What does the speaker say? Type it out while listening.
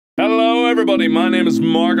Hello everybody, my name is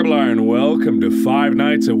Markiplier and welcome to Five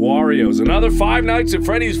Nights at Wario's, another Five Nights at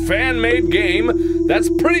Freddy's fan-made game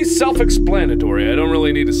that's pretty self-explanatory. I don't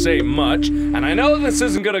really need to say much, and I know this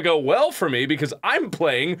isn't gonna go well for me because I'm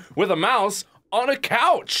playing with a mouse on a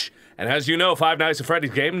couch. And as you know, Five Nights at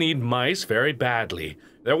Freddy's game need mice very badly.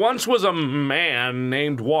 There once was a man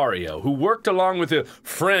named Wario who worked along with a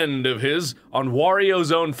friend of his on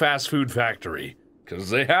Wario's own fast food factory.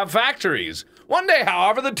 Because they have factories. One day,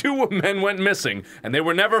 however, the two men went missing, and they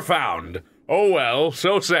were never found. Oh well,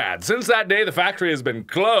 so sad. Since that day, the factory has been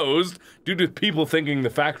closed due to people thinking the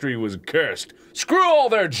factory was cursed. Screw all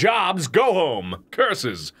their jobs, go home.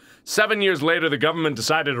 Curses. 7 years later, the government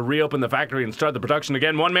decided to reopen the factory and start the production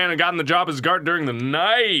again. One man had gotten the job as guard during the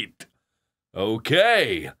night.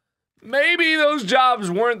 Okay. Maybe those jobs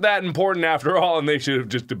weren't that important after all, and they should have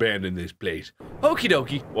just abandoned this place. Okie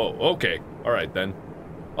dokie. Whoa, okay. Alright then.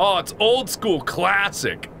 Oh, it's old school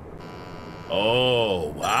classic.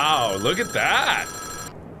 Oh, wow, look at that.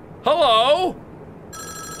 Hello?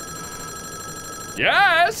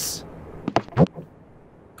 Yes?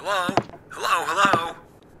 Hello? Hello, hello?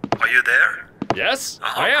 Are you there? Yes,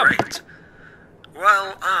 Oh, I am. Great.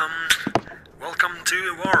 Well, welcome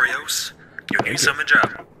to Wario's. Your new summer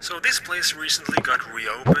job. So this place recently got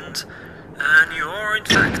reopened, and you are in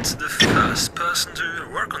fact the first person to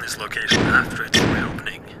work on this location after its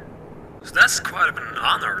reopening. So that's quite an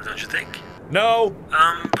honor, don't you think? No.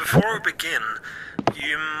 Before we begin,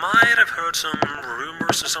 you might have heard some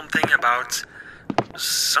rumors or something about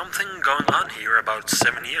something going on here about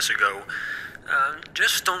 7 years ago.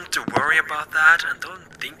 Just don't worry about that and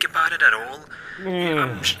don't think about it at all.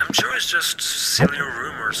 I'm sure it's just silly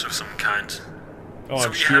rumors of some kind. Oh, so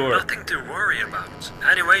I'm you sure. have nothing to worry about.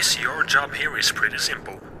 Anyways, your job here is pretty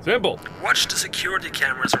simple. Simple. Watch the security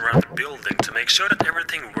cameras around the building to make sure that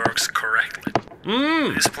everything works correctly.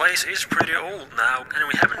 This place is pretty old now, and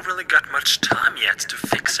we haven't really got much time yet to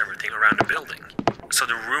fix everything around the building. So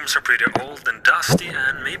the rooms are pretty old and dusty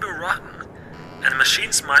and maybe rotten. And the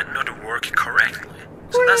machines might not work correctly.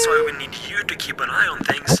 So that's why we need you to keep an eye on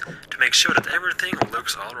things to make sure that everything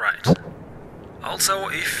looks alright. Also,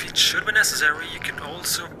 if it should be necessary, you can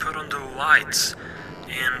also put on the lights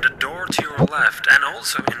in the door to your left and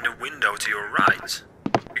also in the window to your right.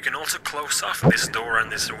 You can also close off this door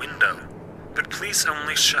and this window. But please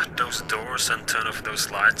only shut those doors and turn off those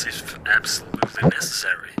lights if absolutely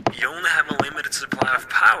necessary. You only have a limited supply of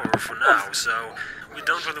power for now, so we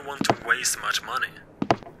don't really want to waste much money.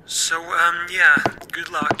 So, yeah, good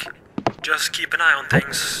luck. Just keep an eye on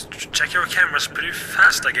things. Check your cameras pretty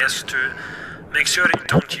fast, I guess, to make sure that you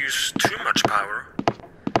don't use too much power.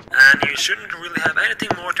 And you shouldn't really have anything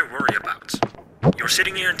more to worry about. You're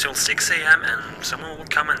sitting here until 6 AM and someone will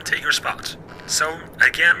come and take your spot. So,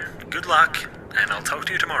 again, good luck, and I'll talk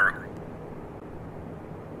to you tomorrow.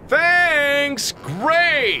 Thanks!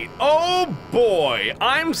 Great! Oh boy!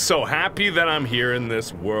 I'm so happy that I'm here in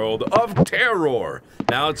this world of terror.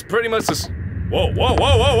 Now it's pretty much this— Whoa, whoa,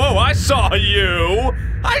 whoa, whoa, whoa! I saw you!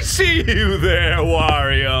 I see you there,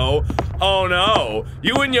 Wario! Oh no!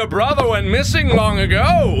 You and your brother went missing long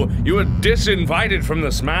ago! You were disinvited from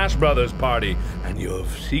the Smash Brothers party, and you're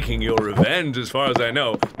seeking your revenge as far as I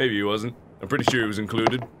know. Maybe he wasn't. I'm pretty sure he was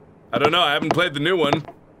included. I don't know, I haven't played the new one.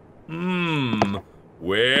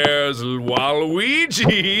 Where's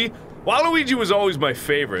Waluigi? Waluigi was always my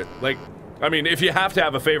favorite. Like, I mean, if you have to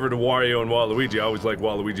have a favorite of Wario and Waluigi, I always like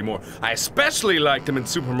Waluigi more. I especially liked him in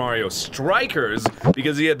Super Mario Strikers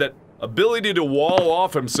because he had that ability to wall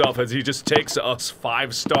off himself as he just takes a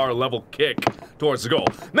 5-star level kick towards the goal.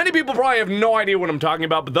 Many people probably have no idea what I'm talking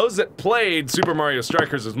about, but those that played Super Mario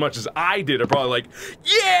Strikers as much as I did are probably like,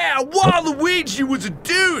 yeah, Waluigi was a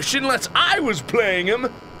douche unless I was playing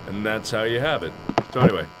him. And that's how you have it. So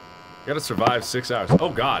anyway, you gotta survive 6 hours. Oh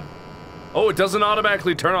god. Oh, it doesn't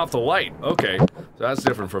automatically turn off the light. Okay, so that's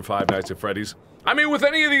different from Five Nights at Freddy's. I mean, with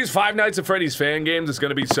any of these Five Nights at Freddy's fan games, it's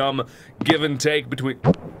gonna be some give and take between—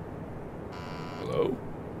 Hello?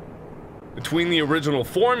 Between the original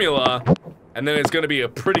formula, and then it's gonna be a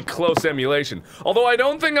pretty close emulation. Although I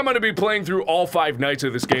don't think I'm gonna be playing through all 5 nights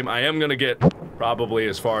of this game. I am gonna get probably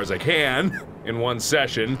as far as I can in one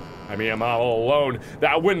session. I mean, I'm all alone.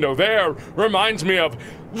 That window there reminds me of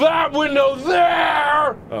that window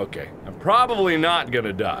there! Okay, I'm probably not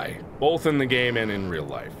gonna die, both in the game and in real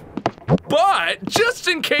life. But, just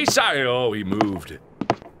in case oh, he moved.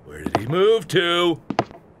 Where did he move to?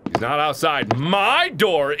 He's not outside my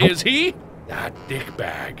door, is he? That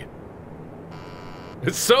dickbag.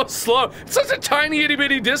 It's so slow. It's such a tiny itty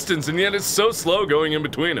bitty distance, and yet it's so slow going in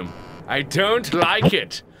between them. I don't like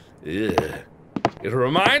it. Ugh. It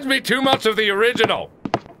reminds me too much of the original.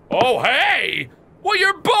 Oh, hey! Well,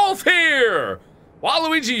 you're both here!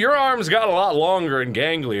 Waluigi, your arms got a lot longer and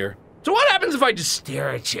ganglier. So what happens if I just stare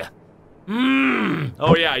at you?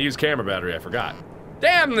 Oh yeah, I use camera battery, I forgot.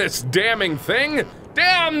 Damn this damning thing!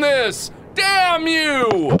 Damn this! Damn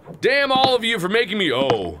you! Damn all of you for making me—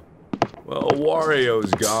 oh. Well,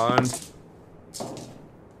 Wario's gone.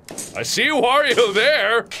 I see Wario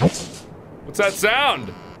there! What's that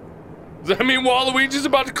sound? Does that mean Waluigi's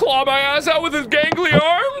about to claw my ass out with his gangly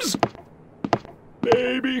arms?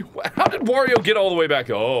 Baby. How did Wario get all the way back?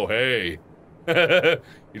 Oh, hey.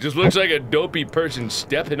 He just looks like a dopey person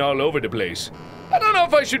stepping all over the place. I don't know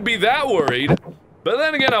if I should be that worried. But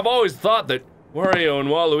then again, I've always thought that Wario and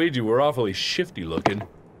Waluigi were awfully shifty looking.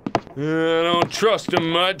 I don't trust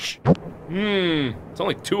him much. It's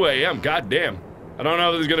only 2 a.m., goddamn. I don't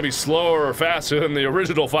know if this is gonna be slower or faster than the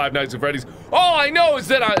original Five Nights at Freddy's. All I know is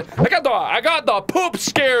that I got the poop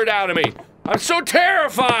scared out of me. I'm so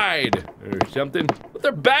terrified! Or something. But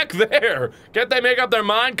they're back there! Can't they make up their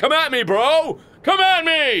mind? Come at me, bro! Come at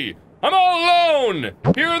me! I'm all alone!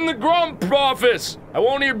 Here in the Grump office! I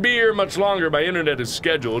won't be here much longer, my internet is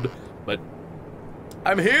scheduled, but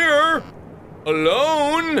I'm here!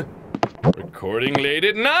 Alone! Recording late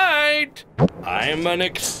at night! I'm an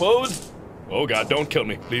exposed— oh god, don't kill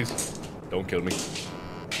me, please. Don't kill me.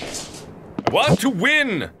 I want to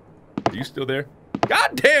win! Are you still there?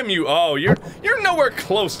 God damn you! Oh, you're nowhere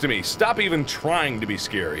close to me. Stop even trying to be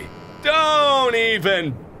scary. Don't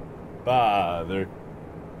even bother.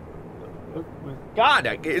 God,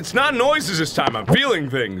 it's not noises this time. I'm feeling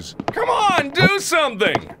things. Come on, do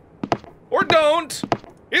something! Or don't.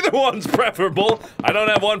 Either one's preferable. I don't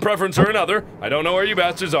have one preference or another. I don't know where you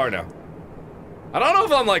bastards are now. I don't know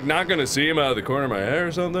if I'm, like, not gonna see them out of the corner of my head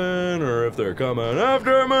or something, or if they're coming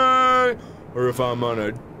after me, or if I'm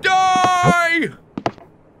gonna die!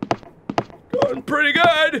 Going pretty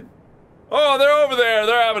good. Oh, they're over there.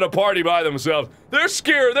 They're having a party by themselves. They're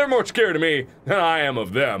scared. They're more scared of me than I am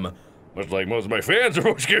of them. Much like most of my fans are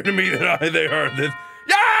more scared of me than they are of this.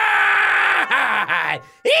 Yeah!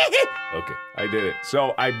 Okay, I did it.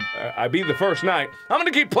 So I beat the first night. I'm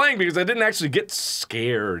gonna keep playing because I didn't actually get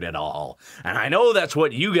scared at all. And I know that's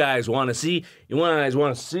what you guys want to see. You guys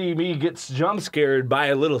want to see me get jump scared by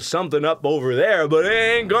a little something up over there, but it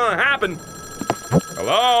ain't gonna happen.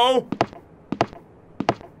 Hello?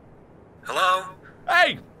 Hello?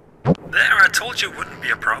 Hey! There, I told you it wouldn't be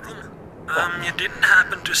a problem. You didn't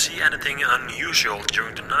happen to see anything unusual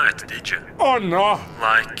during the night, did you? Oh no!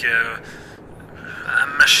 Like, a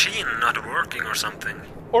machine not working or something?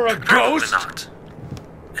 Or a Probably ghost? not.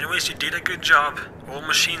 Anyways, you did a good job. All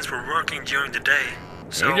machines were working during the day.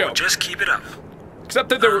 So just keep it up. Except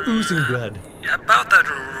that they were oozing blood. About that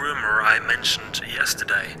rumor I mentioned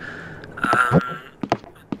yesterday.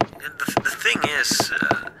 The thing is,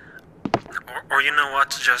 or you know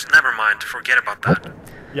what, just never mind, forget about that.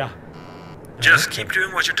 Yeah. Just keep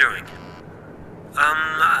doing what you're doing.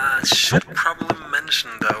 I should probably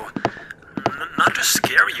mention though, not to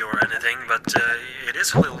scare you or anything, but it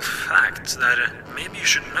is a little fact that maybe you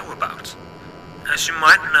should know about. As you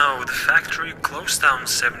might know, the factory closed down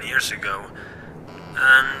 7 years ago,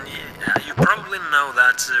 and you probably know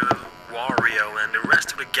that Wario and the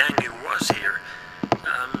rest of the gang who was here,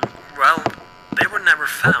 well, they were never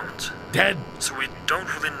found. Dead. So we don't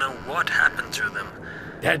really know what happened to them.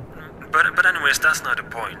 Dead. But anyways, that's not the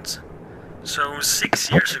point. So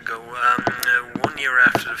 6 years ago, 1 year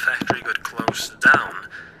after the factory got closed down,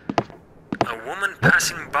 a woman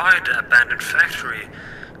passing by the abandoned factory,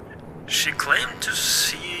 she claimed to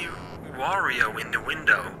see Wario in the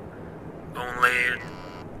window, only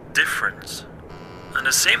different. And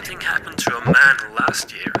the same thing happened to a man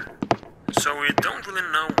last year. So we don't really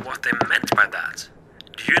know what they meant by that.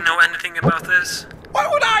 Do you know anything about this? Why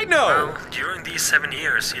would I know? Well, during these 7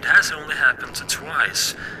 years, it has only happened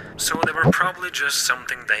twice. So they were probably just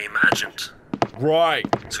something they imagined. Right.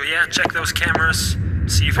 So yeah, check those cameras,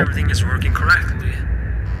 see if everything is working correctly.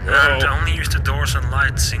 And only use the doors and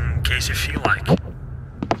lights in case you feel like.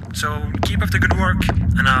 So keep up the good work,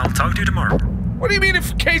 and I'll talk to you tomorrow. What do you mean in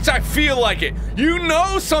case I feel like it? You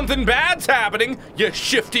know something bad's happening, you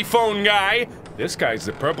shifty phone guy. This guy's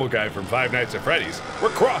the purple guy from Five Nights at Freddy's. We're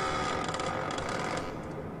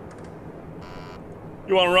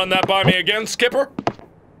You wanna run that by me again, Skipper?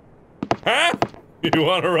 Huh? You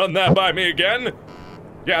wanna run that by me again?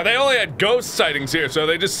 Yeah, they only had ghost sightings here, so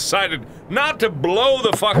they just decided not to blow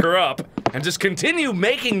the fucker up and just continue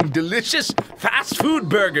making delicious fast food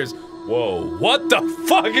burgers. Whoa, what the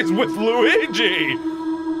fuck is with Luigi?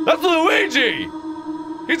 That's Luigi!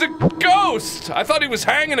 He's a ghost! I thought he was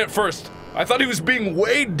hanging at first. I thought he was being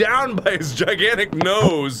weighed down by his gigantic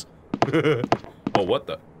nose. Oh, what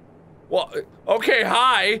the? Well, okay,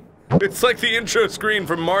 hi. It's like the intro screen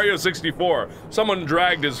from Mario 64. Someone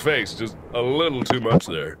dragged his face just a little too much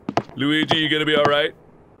there. Luigi, you gonna be alright?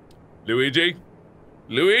 Luigi?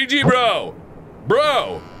 Luigi, bro!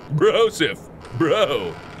 Bro! Brosif!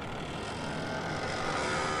 Bro!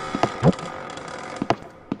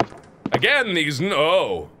 Again, these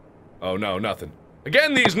oh no, nothing.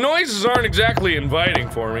 Again, these noises aren't exactly inviting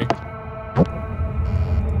for me.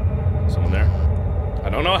 Someone there? I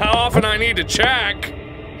don't know how often I need to check.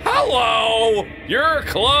 Hello! You're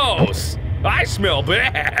close. I smell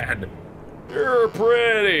bad. You're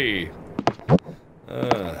pretty.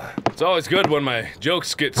 It's always good when my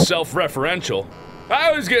jokes get self-referential. I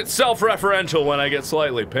always get self-referential when I get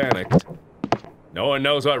slightly panicked. No one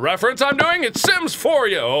knows what reference I'm doing? It's Sims for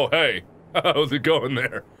you! Oh, hey. How's it going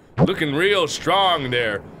there? Looking real strong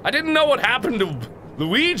there. I didn't know what happened to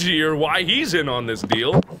Luigi or why he's in on this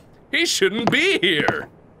deal. He shouldn't be here.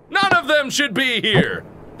 None of them should be here.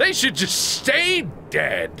 They should just stay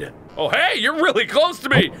dead. Oh, hey, you're really close to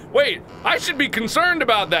me. Wait, I should be concerned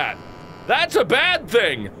about that. That's a bad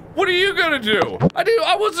thing. What are you gonna do?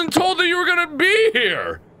 I wasn't told that you were gonna be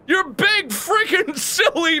here. Your big freaking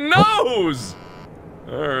silly nose.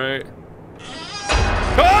 All right.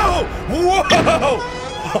 Oh! Whoa!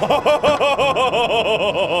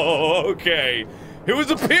 Okay. It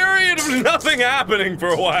was a period of nothing happening for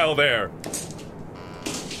a while there.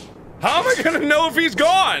 How am I gonna know if he's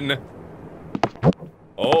gone?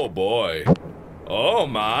 Oh boy. Oh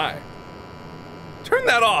my. Turn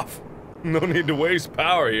that off. No need to waste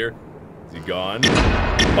power here. Is he gone?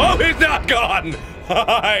 Oh, he's not gone!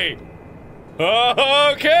 Hi!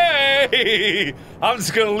 Okay! I'm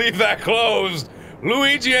just gonna leave that closed.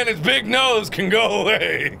 Luigi and his big nose can go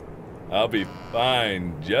away. I'll be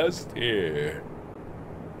fine just here.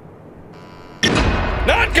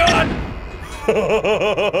 Not gone!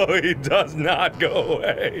 He does not go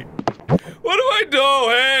away. What do I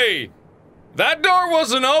do? Hey! That door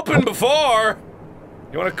wasn't open before.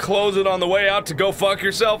 You wanna close it on the way out to go fuck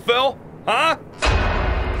yourself, Phil? Huh?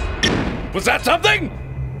 Was that something?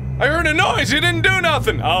 I heard a noise, you didn't do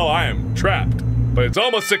nothing! Oh, I am trapped. But it's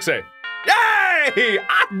almost 6 a.m. Yay!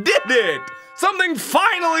 I did it! Something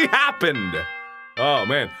finally happened! Oh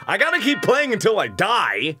man, I gotta keep playing until I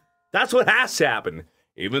die. That's what has to happen.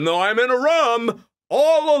 Even though I'm in a room,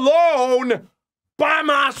 all alone, by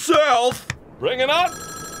myself. Bring it on!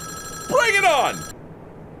 Bring it on!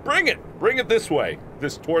 Bring it this way.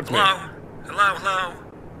 This towards me. Hello.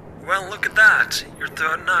 Well, look at that. Your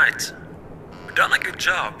third night. You've done a good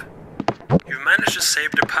job. You've managed to save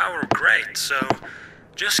the power great, so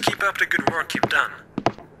just keep up the good work you've done.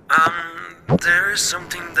 There is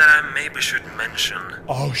something that I maybe should mention.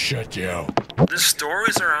 Oh, shit, yo. The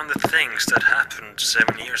stories around the things that happened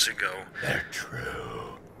 7 years ago. They're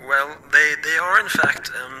true. Well, they are in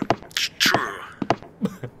fact, true.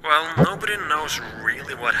 Well, nobody knows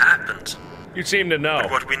really what happened. You seem to know.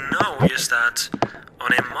 But what we know is that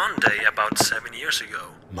on a Monday about 7 years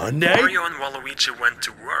ago, Monday? Wario and Waluigi went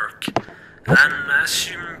to work, and as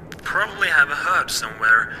you probably have heard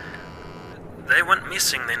somewhere, they went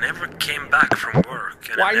missing. They never came back from work,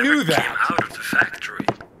 and Well, they never that. came out of the factory.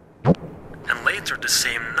 And later the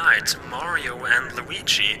same night, Mario and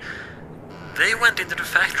Luigi, they went into the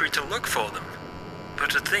factory to look for them.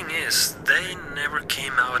 But the thing is, they never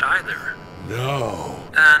came out either. No.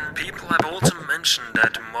 And people have also mentioned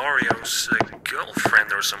that Mario's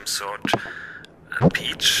girlfriend or some sort,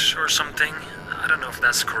 Peach or something, I don't know if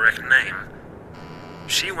that's the correct name,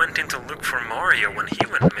 she went in to look for Mario when he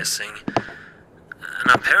went missing, and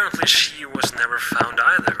apparently she was never found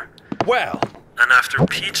either. Well. And after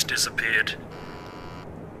Peach disappeared,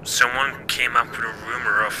 someone came up with a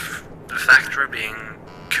rumor of the factory being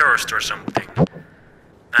cursed or something,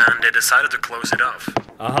 and they decided to close it off.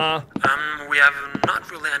 Uh-huh. We have not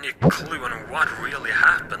really any clue on what really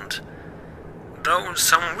happened. Though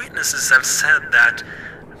some witnesses have said that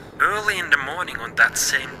early in the morning on that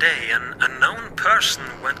same day, an unknown person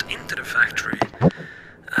went into the factory.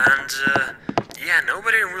 And, yeah,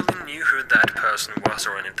 nobody really knew who that person was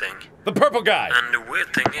or anything. The purple guy! And the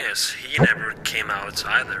weird thing is, he never came out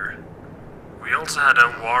either. We also had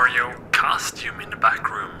a Wario costume in the back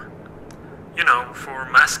room. You know, for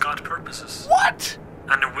mascot purposes. What?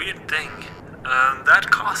 And the weird thing,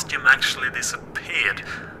 that costume actually disappeared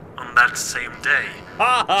on that same day.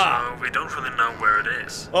 Ha-ha! So we don't really know where it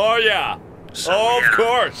is. Oh yeah. So, oh, yeah. Of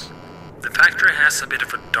course. The factory has a bit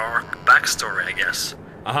of a dark backstory, I guess.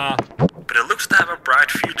 Uh-huh. But it looks to have a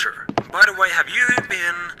bright future. By the way, have you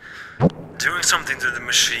been doing something to the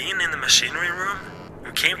machine in the machinery room?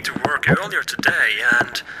 We came to work earlier today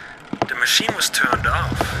and the machine was turned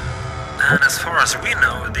off. And as far as we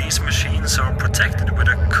know, these machines are protected with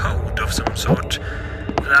a code of some sort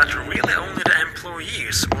that really only the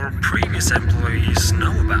employees or previous employees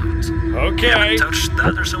know about. Okay. You haven't touched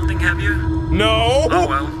that or something, have you? No! Oh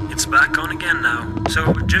well, it's back on again now.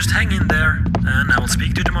 So just hang in there, and I'll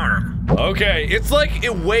speak to you tomorrow. Okay, it's like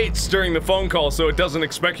it waits during the phone call so it doesn't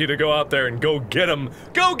expect you to go out there and go get him.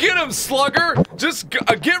 Go get him, slugger! Just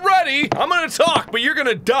get ready! I'm gonna talk, but you're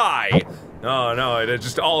gonna die! Oh no, it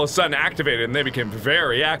just all of a sudden activated and they became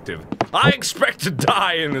very active. I expect to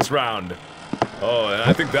die in this round. Oh, and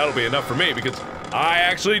I think that'll be enough for me because I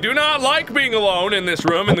actually do not like being alone in this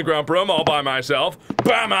room, in the grump room, all by myself.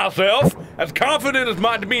 By myself! As confident as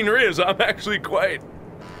my demeanor is, I'm actually quite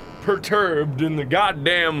perturbed in the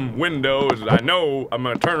goddamn windows. I know I'm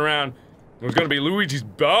gonna turn around. It's gonna be Luigi's.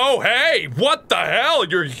 Oh, hey! What the hell?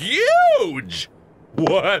 You're huge!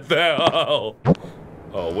 What the hell?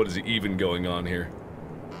 Oh, what is even going on here?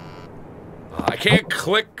 I can't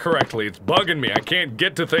click correctly. It's bugging me. I can't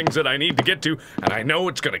get to things that I need to get to, and I know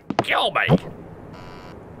it's gonna kill me.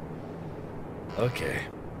 Okay.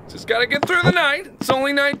 Just gotta get through the night. It's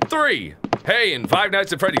only night 3. Hey, in Five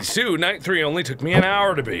Nights at Freddy's 2, night 3 only took me an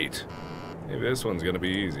hour to beat. Maybe this one's gonna be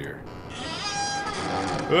easier.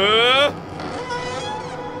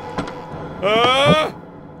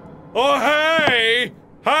 Oh, hey!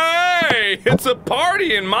 Hey! It's a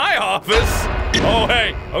party in my office! Oh,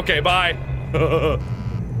 hey! Okay, bye.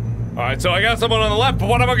 Alright, so I got someone on the left, but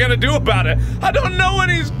what am I gonna do about it? I don't know when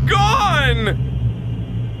he's gone!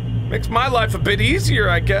 Makes my life a bit easier,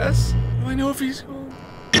 I guess. Do I know if he's gone?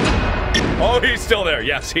 Oh, he's still there.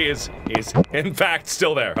 Yes, he is. He's, in fact,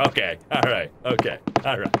 still there. Okay. Alright. Okay.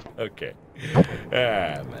 Alright. Okay. I'm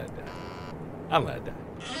gonna die. I'm gonna die.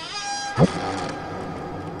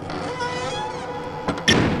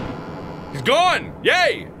 He's gone!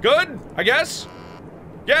 Yay! Good, I guess?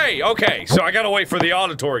 Yay! Okay, so I gotta wait for the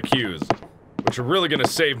auditory cues, which are really gonna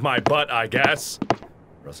save my butt, I guess.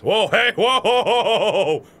 Whoa, hey,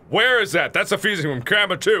 whoa! Where is that? That's a fusing from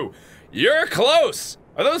camera 2. You're close!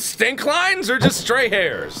 Are those stink lines or just stray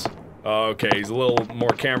hairs? Okay, he's a little more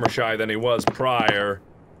camera shy than he was prior.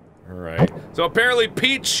 Alright. So apparently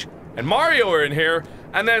Peach and Mario are in here,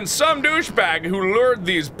 and then some douchebag who lured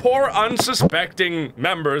these poor unsuspecting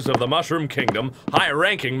members of the Mushroom Kingdom,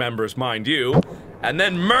 high-ranking members, mind you, and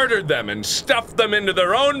then murdered them and stuffed them into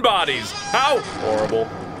their own bodies. How horrible.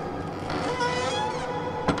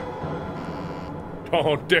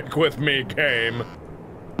 Don't dick with me, game.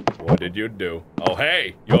 What did you do? Oh,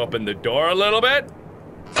 hey, you opened the door a little bit?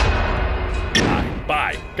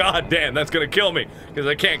 Bye. God damn, that's gonna kill me, because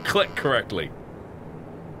I can't click correctly.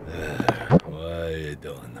 What are you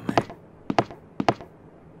doing to me?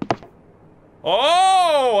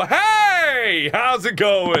 Oh, hey! How's it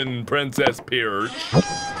going, Princess Peach? So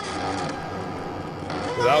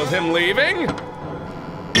that was him leaving?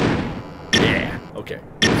 Yeah, okay.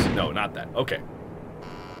 No, not that. Okay.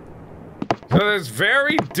 So there's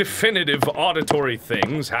very definitive auditory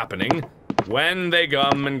things happening when they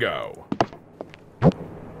come and go.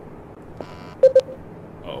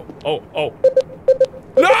 Oh.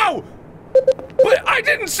 No! But I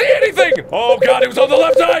didn't see anything! Oh god, it was on the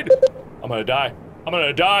left side! I'm gonna die. I'm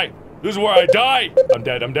gonna die. This is where I die. I'm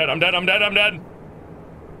dead, I'm dead, I'm dead, I'm dead, I'm dead.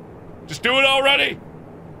 Just do it already.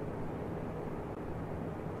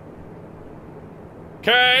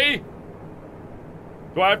 Okay.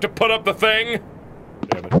 Do I have to put up the thing?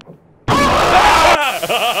 Damn it.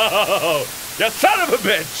 Oh, you son of a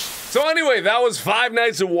bitch! So anyway, that was Five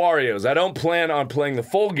Nights at Wario's. I don't plan on playing the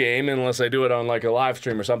full game unless I do it on like a live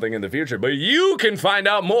stream or something in the future, but you can find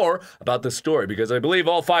out more about the story because I believe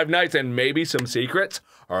all 5 nights and maybe some secrets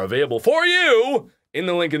are available for you in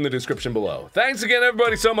the link in the description below. Thanks again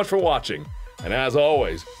everybody so much for watching, and as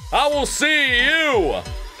always, I will see you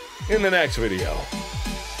in the next video.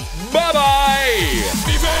 Bye-bye!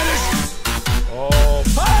 He vanished! Oh.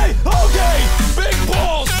 Hey! Okay! Big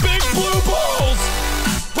balls! Big blue balls!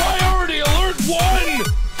 Priority alert 1!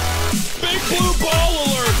 Big blue ball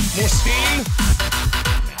alert! More steam?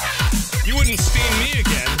 You wouldn't steam me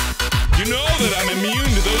again. You know that I'm immune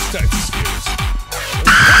to those types of skills.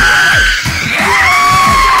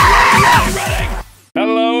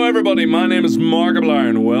 Hello everybody, my name is Markiplier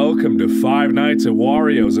and welcome to Five Nights at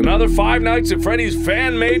Wario's, another Five Nights at Freddy's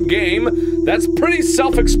fan-made game that's pretty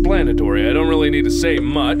self-explanatory. I don't really need to say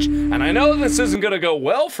much, and I know this isn't gonna go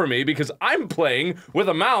well for me because I'm playing with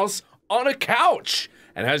a mouse on a couch.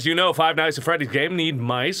 And as you know, Five Nights at Freddy's game need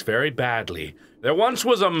mice very badly. There once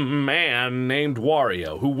was a man named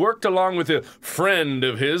Wario who worked along with a friend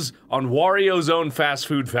of his on Wario's own fast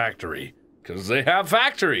food factory. Because they have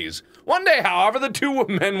factories. One day, however, the two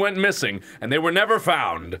men went missing, and they were never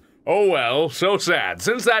found. Oh well, so sad.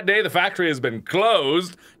 Since that day, the factory has been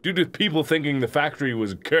closed due to people thinking the factory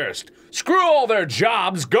was cursed. Screw all their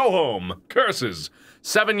jobs, go home. Curses.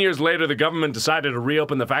 7 years later, the government decided to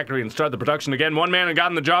reopen the factory and start the production again. One man had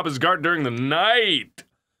gotten the job as guard during the night.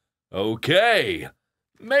 Okay.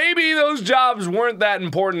 Maybe those jobs weren't that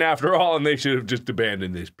important after all, and they should have just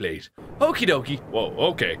abandoned this place. Okie dokie. Whoa,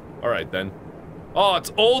 okay. Alright then. Oh,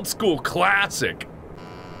 it's old school classic.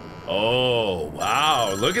 Oh,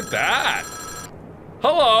 wow, look at that.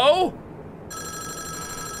 Hello?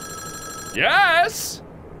 Yes?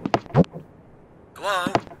 Hello?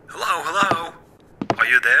 Hello, hello? Are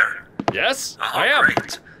you there? Yes, Oh, I am.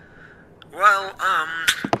 Great. Well,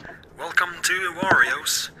 welcome to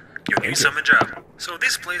Wario's. You need some job. So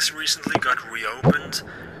this place recently got reopened,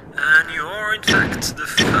 and you are in fact the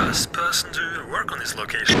first person to work on this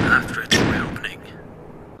location after its reopening.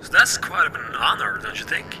 So that's quite an honor, don't you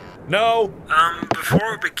think? No.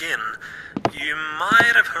 Before we begin, you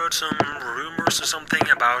might have heard some rumors or something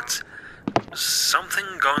about something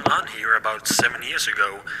going on here about 7 years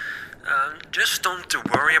ago. Just don't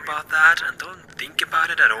worry about that and don't think about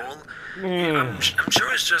it at all. I'm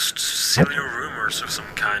sure it's just silly rumors of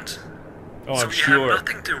some kind. Oh, so I'm you sure. have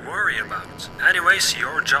nothing to worry about. Anyways,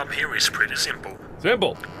 your job here is pretty simple.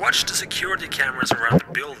 Simple. Watch the security cameras around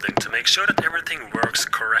the building to make sure that everything works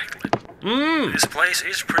correctly. This place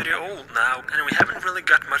is pretty old now, and we haven't really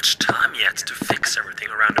got much time yet to fix everything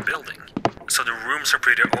around the building. So the rooms are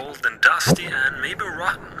pretty old and dusty and maybe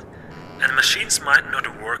rotten, and the machines might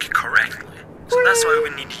not work correctly. So that's why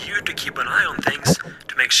we need you to keep an eye on things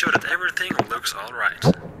to make sure that everything looks alright.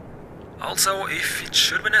 Also, if it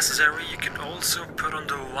should be necessary, you can also put on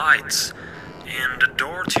the lights in the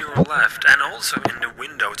door to your left and also in the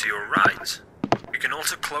window to your right. You can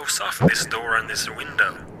also close off this door and this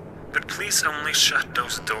window. But please only shut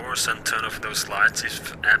those doors and turn off those lights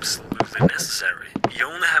if absolutely necessary. You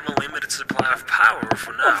only have a limited supply of power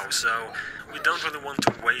for now, so we don't really want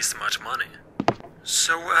to waste much money.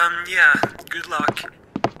 So, yeah, good luck.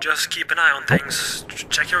 Just keep an eye on things.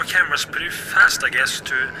 Check your cameras pretty fast, I guess,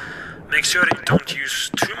 to make sure that you don't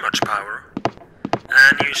use too much power.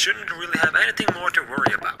 And you shouldn't really have anything more to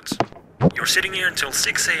worry about. You're sitting here until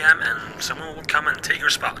 6 AM and someone will come and take your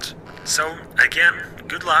spot. So, again,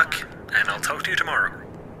 good luck, and I'll talk to you tomorrow.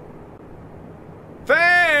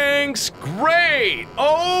 Thanks! Great!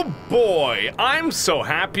 Oh boy! I'm so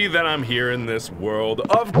happy that I'm here in this world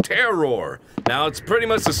of terror. Now it's pretty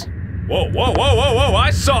much this— Whoa, whoa, whoa, whoa, whoa!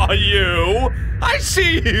 I saw you! I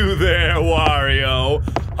see you there, Wario!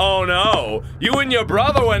 Oh no! You and your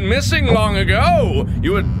brother went missing long ago!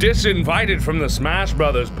 You were disinvited from the Smash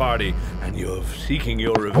Brothers party, and you're seeking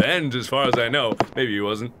your revenge as far as I know. Maybe he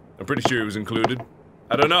wasn't. I'm pretty sure he was included.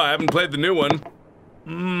 I don't know, I haven't played the new one.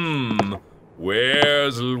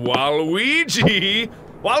 Where's Waluigi?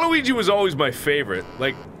 Waluigi was always my favorite.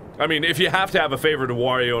 Like, I mean, if you have to have a favorite of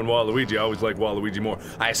Wario and Waluigi, I always like Waluigi more.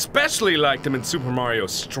 I especially liked him in Super Mario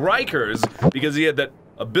Strikers because he had that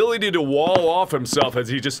ability to wall off himself as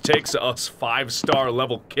he just takes a 5-star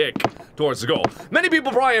level kick towards the goal. Many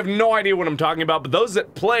people probably have no idea what I'm talking about, but those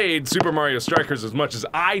that played Super Mario Strikers as much as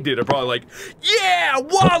I did are probably like, yeah,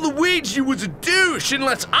 Waluigi was a douche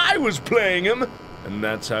unless I was playing him. And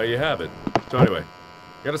that's how you have it. So anyway,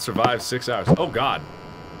 you gotta survive 6 hours. Oh god.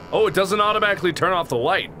 Oh, it doesn't automatically turn off the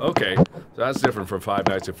light. Okay, so that's different from Five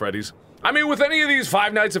Nights at Freddy's. I mean, with any of these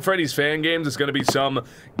Five Nights at Freddy's fan games, it's gonna be some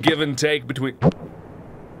give and take between—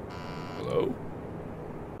 Hello?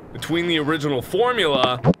 Between the original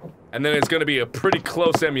formula, and then it's gonna be a pretty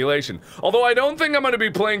close emulation. Although I don't think I'm gonna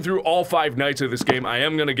be playing through all 5 nights of this game. I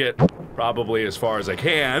am gonna get probably as far as I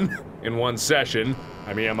can in one session.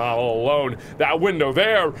 I mean, I'm not all alone. That window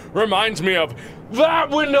there reminds me of that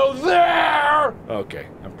window there! Okay,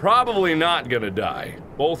 I'm probably not gonna die,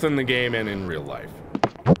 both in the game and in real life.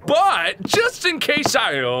 But, just in case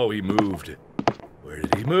oh, he moved. Where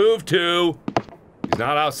did he move to? He's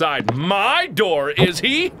not outside my door, is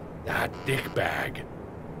he? That dickbag.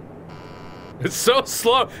 It's so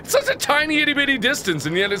slow. It's such a tiny itty-bitty distance,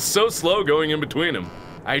 and yet it's so slow going in between them.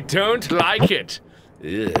 I don't like it.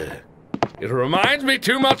 Ugh. It reminds me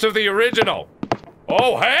too much of the original.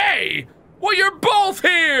 Oh, hey! Well, you're both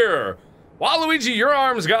here! Waluigi, your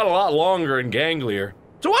arms got a lot longer and ganglier.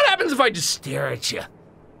 So what happens if I just stare at you?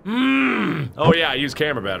 Oh yeah, I use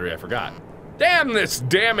camera battery, I forgot. Damn this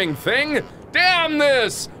damning thing! Damn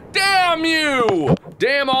this! Damn you!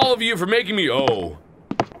 Damn all of you for making me— oh.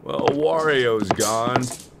 Well, Wario's gone.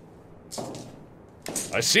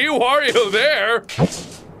 I see Wario there!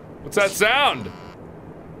 What's that sound?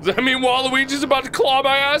 Does that mean Waluigi's about to claw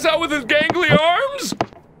my ass out with his gangly arms?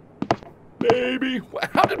 Maybe.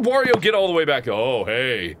 How did Wario get all the way back? Oh,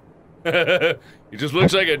 hey. He just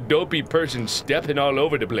looks like a dopey person stepping all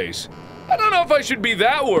over the place. I don't know if I should be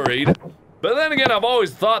that worried. But then again, I've always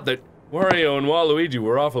thought that Wario and Waluigi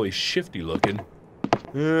were awfully shifty looking.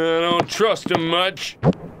 I don't trust him much.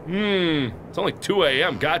 It's only 2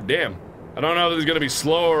 a.m., goddamn. I don't know if this is gonna be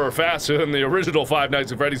slower or faster than the original Five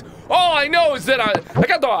Nights at Freddy's. All I know is that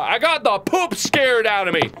I got the poop scared out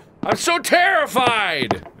of me. I'm so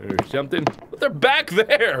terrified! Or something. But they're back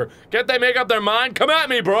there! Can't they make up their mind? Come at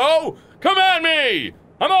me, bro! Come at me!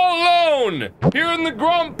 I'm all alone! Here in the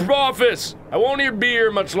Grump office! I won't be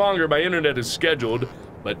here much longer, my internet is scheduled,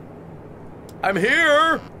 but I'm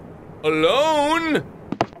here! Alone!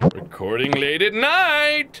 Recording late at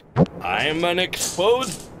night! I'm an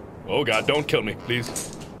exposed... Oh god, don't kill me,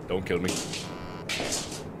 please. Don't kill me.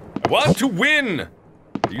 I want to win!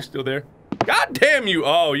 Are you still there? God damn you!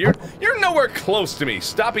 Oh, you're nowhere close to me.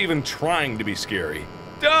 Stop even trying to be scary.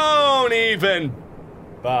 Don't even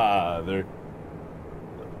bother.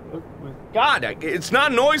 God, it's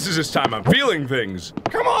not noises this time. I'm feeling things.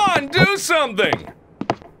 Come on, do something!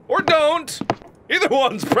 Or don't. Either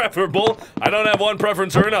one's preferable. I don't have one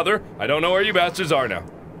preference or another. I don't know where you bastards are now.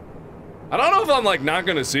 I don't know if I'm like not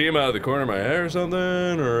gonna see them out of the corner of my eye or something,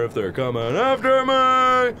 or if they're coming after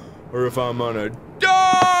me, or if I'm gonna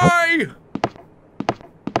die!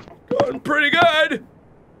 Going pretty good.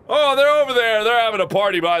 Oh, they're over there. They're having a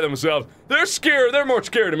party by themselves. They're scared. They're more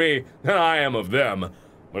scared of me than I am of them.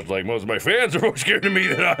 Much like most of my fans are more scared of me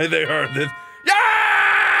than they are of this.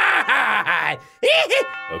 Yeah!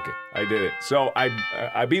 Okay, I did it. So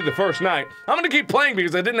I beat the first night. I'm gonna keep playing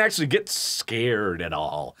because I didn't actually get scared at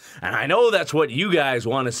all. And I know that's what you guys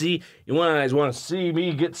want to see. You guys want to see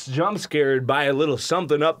me get jump scared by a little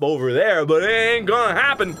something up over there, but it ain't gonna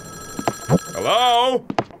happen. Hello?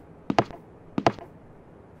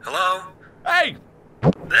 Hello? Hey!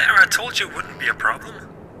 There, I told you it wouldn't be a problem.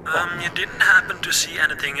 You didn't happen to see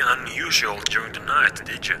anything unusual during the night,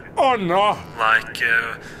 did you? Oh no! Like,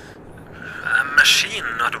 a machine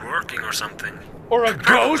not working or something? Or a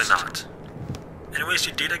Probably ghost? not. Anyways,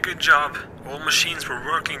 you did a good job. All machines were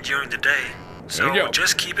working during the day. There you So go.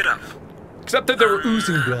 just keep it up. Except that they were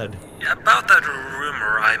oozing blood. Yeah, about that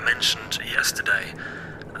rumor I mentioned yesterday.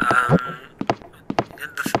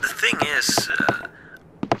 The thing is,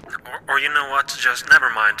 or you know what, just never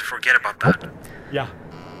mind, forget about that. Yeah.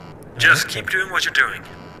 Just keep doing what you're doing.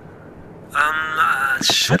 I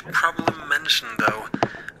should probably mention though,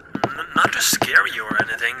 not to scare you or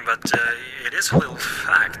anything, but it is a little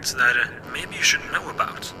fact that maybe you should know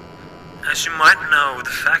about. As you might know, the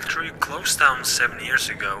factory closed down 7 years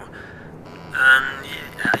ago, and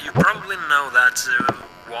you probably know that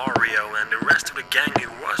Wario and the rest of the gang who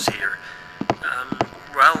was here,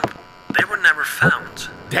 well, they were never found.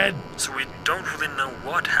 Dead. So we don't really know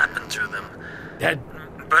what happened to them. Dead.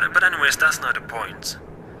 But anyways, that's not the point.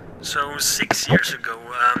 So 6 years ago,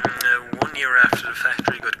 1 year after the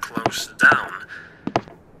factory got closed down,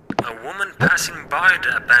 a woman passing by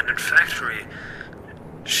the abandoned factory,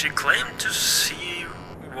 she claimed to see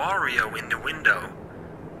Wario in the window,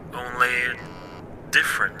 only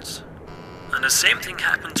different. And the same thing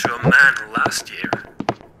happened to a man last year.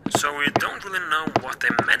 So we don't really know what they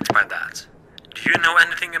meant by that. Do you know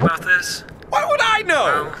anything about this? Why would I know?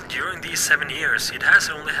 Well, during these 7 years, it has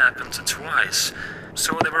only happened twice,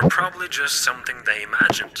 so they were probably just something they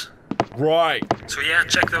imagined. Right. So yeah,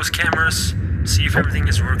 check those cameras, see if everything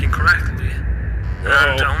is working correctly.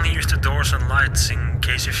 And only use the doors and lights in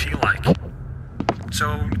case you feel like.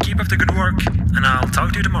 So keep up the good work, and I'll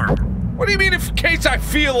talk to you tomorrow. What do you mean, in case I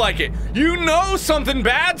feel like it? You know something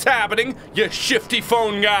bad's happening, you shifty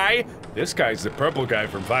phone guy. This guy's the purple guy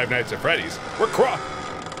from Five Nights at Freddy's. We're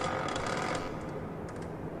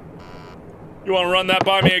You wanna run that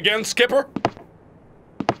by me again, Skipper?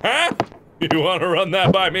 Huh? You wanna run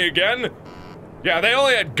that by me again? Yeah, they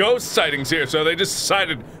only had ghost sightings here, so they just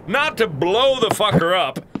decided not to blow the fucker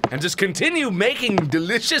up and just continue making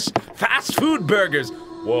delicious fast food burgers.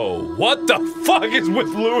 Whoa, what the fuck is with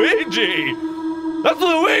Luigi? That's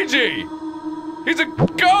Luigi! He's a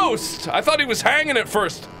ghost! I thought he was hanging at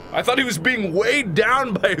first. I thought he was being weighed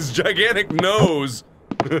down by his gigantic nose.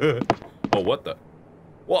 Oh, what the?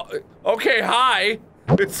 Well, okay, hi.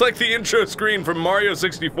 It's like the intro screen from Mario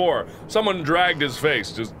 64. Someone dragged his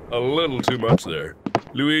face just a little too much there.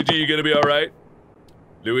 Luigi, you gonna be alright?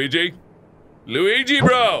 Luigi? Luigi,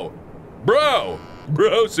 bro! Bro!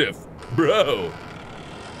 Brosif! Bro!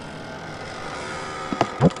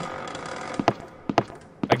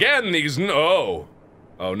 Again, these oh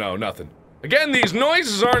no, nothing. Again, these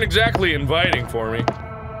noises aren't exactly inviting for me.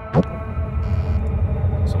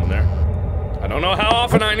 Someone there? I don't know how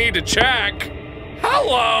often I need to check.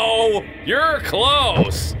 Hello! You're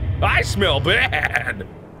close. I smell bad.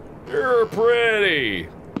 You're pretty.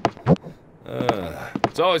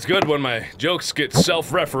 It's always good when my jokes get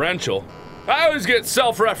self-referential. I always get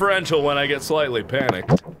self-referential when I get slightly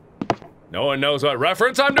panicked. No one knows what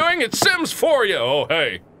reference I'm doing? It's Sims for you! Oh,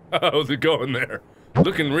 hey. How's it going there?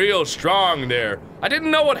 Looking real strong there. I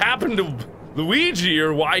didn't know what happened to Luigi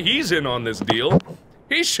or why he's in on this deal.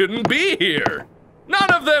 He shouldn't be here.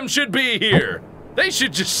 None of them should be here. They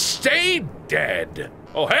should just stay dead.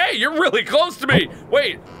 Oh, hey, you're really close to me.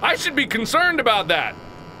 Wait, I should be concerned about that.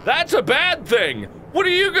 That's a bad thing. What are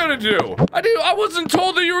you gonna do? I wasn't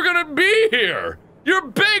told that you were gonna be here. Your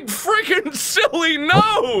big freaking silly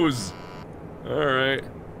nose. All right.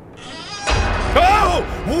 Oh!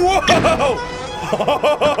 Whoa!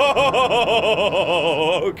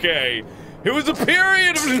 Okay. It was a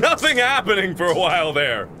period of nothing happening for a while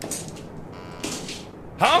there.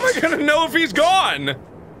 How am I gonna know if he's gone?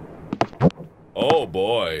 Oh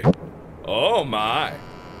boy. Oh my.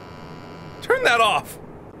 Turn that off.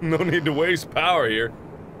 No need to waste power here.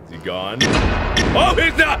 Is he gone? Oh,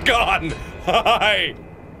 he's not gone! Hi!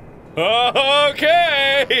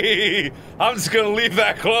 Okay! I'm just gonna leave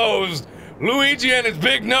that closed. Luigi and his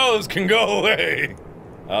big nose can go away.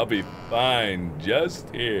 I'll be fine just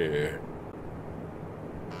here.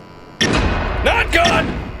 Not gone!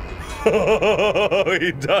 Oh,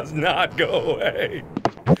 he does not go away.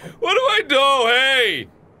 What do I do? Hey!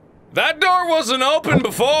 That door wasn't open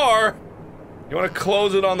before. You wanna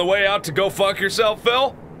close it on the way out to go fuck yourself,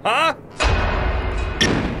 Phil? Huh?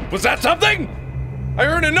 Was that something? I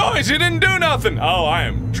heard a noise, you didn't do nothing! Oh, I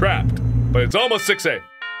am trapped. But it's almost 6 a.m.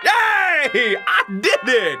 Yay! I did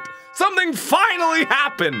it! Something finally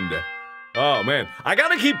happened! Oh man, I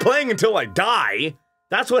gotta keep playing until I die.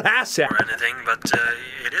 That's what has to happen. Or anything, but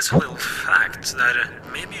it is a little fact that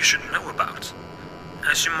maybe you should know about.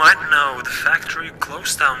 As you might know, the factory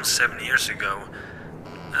closed down 7 years ago.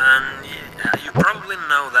 And you probably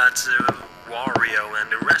know that Wario and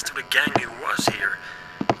the rest of the gang who was here,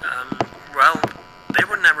 well, they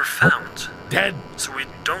were never found. Dead. So we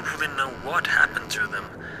don't really know what happened to them.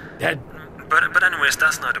 Dead. But anyways,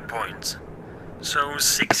 that's not the point. So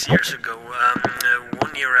 6 years ago,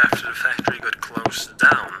 1 year after the factory got closed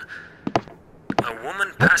down, a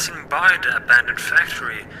woman passing by the abandoned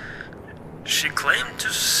factory, she claimed to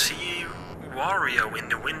see Wario in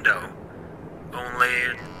the window.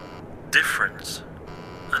 Only different.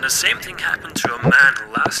 And the same thing happened to a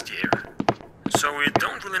man last year. So we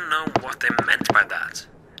don't really know what they meant by that.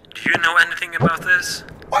 Do you know anything about this?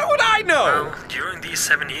 Why would I know? Well, during these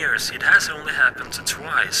 7 years, it has only happened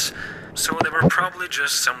twice. So they were probably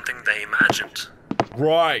just something they imagined.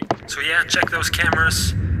 Right. So yeah, check those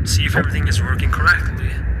cameras, see if everything is working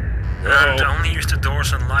correctly. And only use the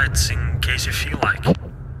doors and lights in case you feel like.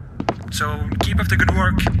 So keep up the good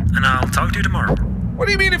work, and I'll talk to you tomorrow. What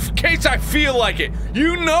do you mean, in case I feel like it?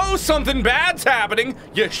 You know something bad's happening,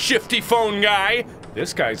 you shifty phone guy.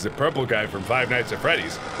 This guy's the purple guy from Five Nights at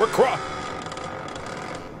Freddy's. We're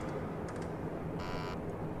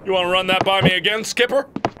You wanna run that by me again, Skipper?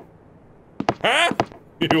 Huh?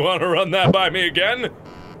 You wanna run that by me again?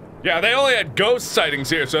 Yeah, they only had ghost sightings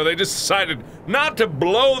here, so they just decided not to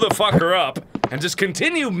blow the fucker up and just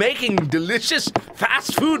continue making delicious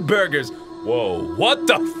fast food burgers. Whoa, what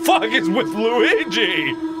the fuck is with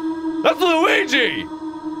Luigi? That's Luigi!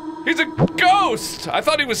 He's a ghost! I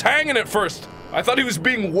thought he was hanging at first. I thought he was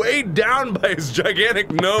being weighed down by his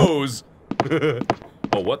gigantic nose.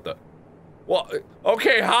 Oh, what the? Well,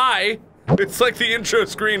 okay, hi. It's like the intro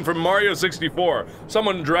screen from Mario 64.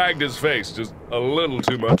 Someone dragged his face just a little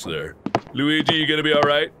too much there. Luigi, you gonna be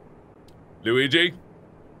alright? Luigi?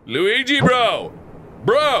 Luigi, bro!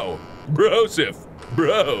 Bro! Brosif!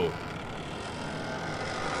 Bro!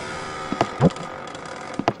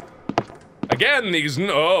 Again, these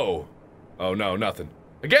oh no, nothing.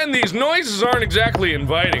 Again, these noises aren't exactly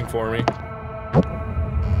inviting for me.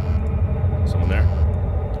 Someone there?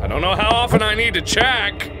 I don't know how often I need to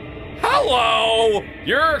check. Hello!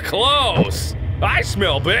 You're close. I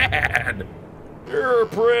smell bad. You're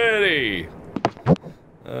pretty.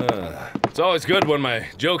 It's always good when my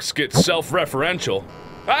jokes get self-referential.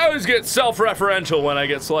 I always get self-referential when I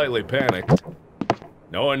get slightly panicked.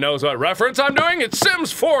 No one knows what reference I'm doing? It's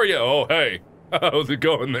Sims for you! Oh, hey. How's it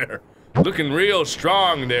going there? Looking real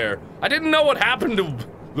strong there. I didn't know what happened to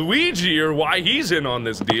Luigi or why he's in on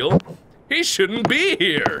this deal. He shouldn't be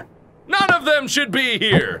here. None of them should be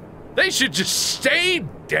here. They should just stay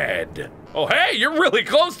dead. Oh, hey, you're really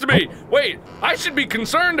close to me. Wait, I should be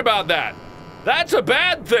concerned about that. That's a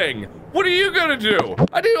bad thing. What are you gonna do?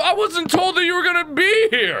 I wasn't told that you were gonna be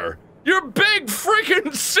here. Your big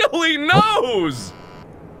freaking silly nose.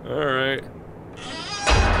 All right.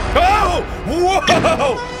 Oh! Whoa!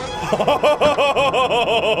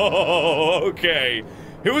 Okay.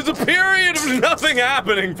 It was a period of nothing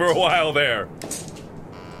happening for a while there.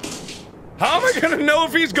 How am I gonna know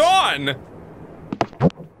if he's gone?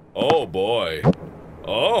 Oh boy.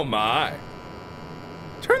 Oh my.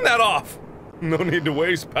 Turn that off. No need to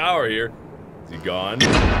waste power here. Is he gone?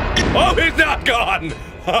 Oh, he's not gone!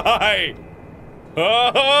 Hi!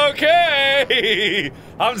 Okay!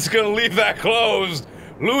 I'm just gonna leave that closed.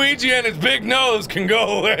 Luigi and his big nose can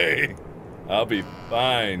go away. I'll be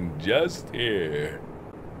fine just here.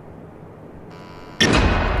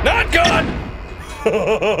 Not gone!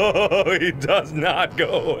 He does not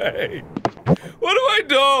go away. What do I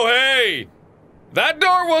do? Hey! That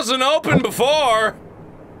door wasn't open before!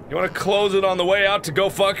 You wanna close it on the way out to go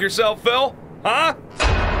fuck yourself, Phil? Huh?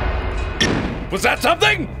 Was that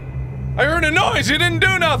something? I heard a noise, you didn't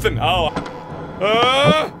do nothing! Oh.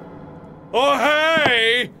 Oh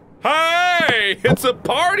hey! Hey! It's a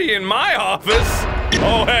party in my office!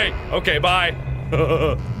 Oh hey! Okay, bye.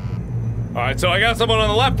 Alright, so I got someone on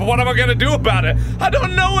the left, but what am I gonna do about it? I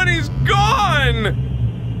don't know when he's gone!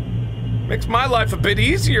 Makes my life a bit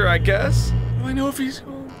easier, I guess. Do I know if he's home?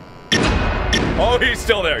 Oh, he's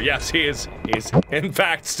still there. Yes, he is. He's, in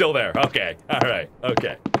fact, still there. Okay. Alright.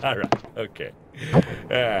 Okay. Alright. Okay.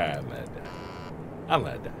 I'm gonna die. I'm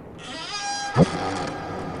gonna die.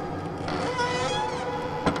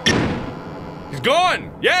 He's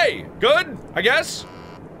gone! Yay! Good, I guess?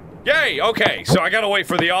 Yay! Okay, so I gotta wait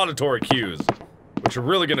for the auditory cues. Which are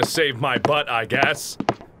really gonna save my butt, I guess.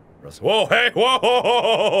 Whoa, hey,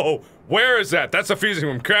 whoa! Where is that? That's a fusing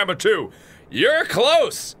from Camera 2. You're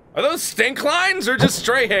close! Are those stink lines or just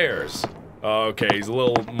stray hairs? Okay, he's a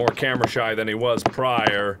little more camera shy than he was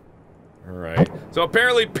prior. Alright. So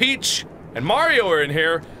apparently Peach and Mario are in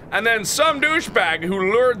here, and then some douchebag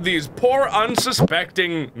who lured these poor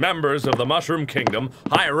unsuspecting members of the Mushroom Kingdom,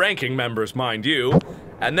 high-ranking members, mind you,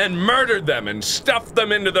 and then murdered them and stuffed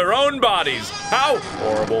them into their own bodies. How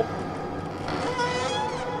horrible.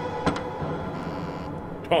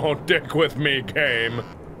 Don't dick with me, game.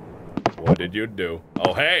 What did you do?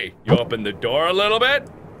 Oh, hey, you opened the door a little bit?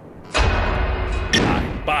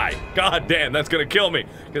 Bye. God damn, that's gonna kill me,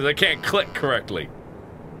 because I can't click correctly.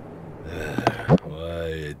 What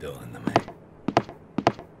are you doing to me?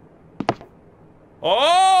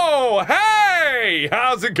 Oh, hey!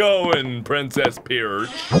 How's it going, Princess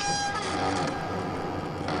Peach?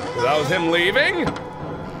 That was him leaving?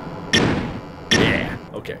 Yeah,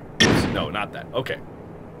 okay. No, not that. Okay.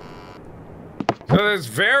 So there's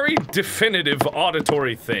very definitive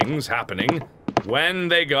auditory things happening when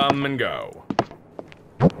they come and go.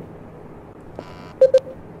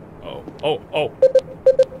 Oh.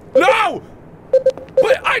 No!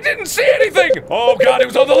 But I didn't see anything! Oh god, it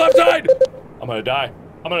was on the left side! I'm gonna die.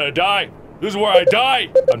 I'm gonna die. This is where I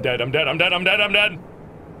die. I'm dead, I'm dead, I'm dead, I'm dead, I'm dead.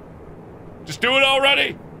 Just do it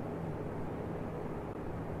already.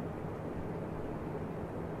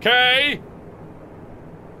 Okay.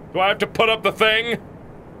 Do I have to put up the thing?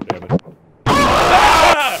 Damn it.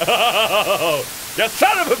 Oh, you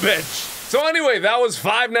son of a bitch! So anyway, that was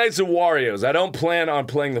 5 Nights at Wario's. I don't plan on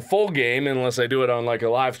playing the full game unless I do it on like a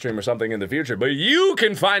live stream or something in the future, but you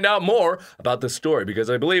can find out more about the story because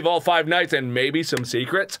I believe all 5 nights and maybe some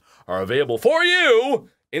secrets are available for you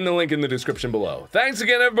in the link in the description below. Thanks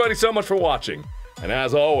again everybody so much for watching, and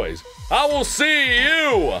as always, I will see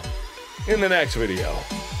you in the next video.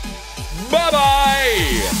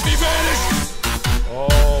 Bye-bye! He vanished!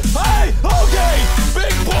 Oh. Hey! Okay!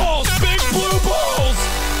 Big balls! Big blue balls!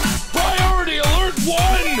 Priority alert 1!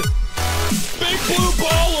 Big blue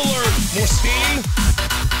ball alert! More steam?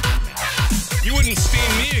 You wouldn't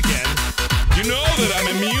steam me again. You know that I'm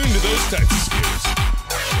immune to those types of skills.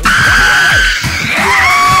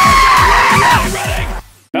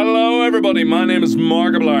 Hello everybody, my name is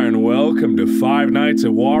Markiplier and welcome to 5 Nights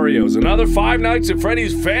at Wario's, another 5 Nights at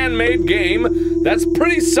Freddy's fan-made game that's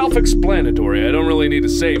pretty self-explanatory. I don't really need to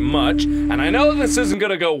say much, and I know this isn't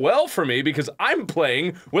gonna go well for me because I'm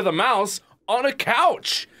playing with a mouse on a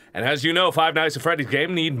couch. And as you know, 5 Nights at Freddy's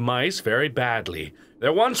game need mice very badly.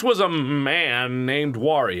 There once was a man named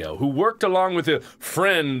Wario who worked along with a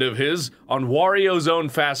friend of his on Wario's own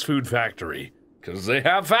fast food factory. Because they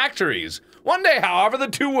have factories. One day, however, the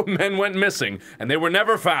 2 men went missing, and they were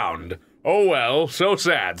never found. Oh well, so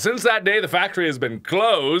sad. Since that day, the factory has been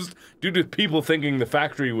closed due to people thinking the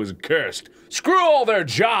factory was cursed. Screw all their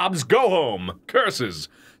jobs, go home. Curses.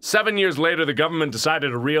 7 years later, the government decided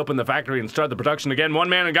to reopen the factory and start the production again. One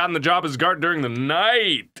man had gotten the job as guard during the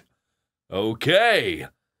night. Okay.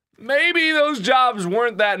 Maybe those jobs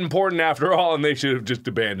weren't that important after all, and they should have just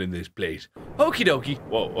abandoned this place. Okie dokie.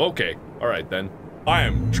 Whoa, okay. Alright then. I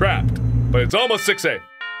am trapped. But it's almost 6 a.m.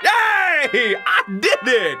 Yay! I did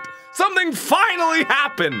it! Something finally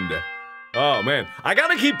happened! Oh man, I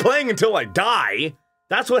gotta keep playing until I die.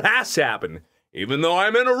 That's what has to happen. Even though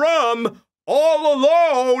I'm in a room, all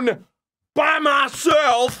alone, by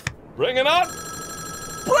myself. Bring it on!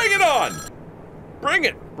 Bring it on! Bring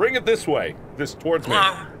it! Bring it this way. This towards me.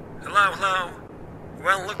 Hello? Hello, hello?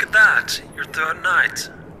 Well, look at that. Your third night.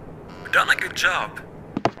 You've done a good job.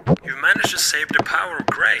 You've managed to save the power,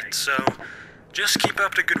 great, so just keep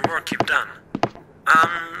up the good work you've done.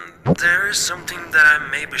 There is something that I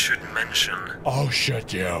maybe should mention. Oh,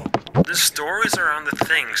 shit, you. The stories around the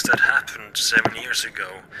things that happened 7 years ago.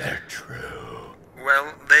 They're true.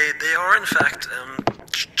 Well, they are in fact,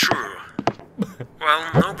 true.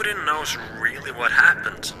 Well, nobody knows really what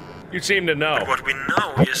happened. You seem to know. But what we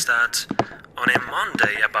know is that on a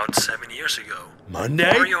Monday about 7 years ago, Monday?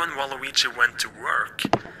 Wario and Waluigi went to work.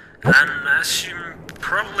 And as you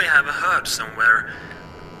probably have heard somewhere,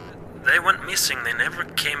 they went missing. They never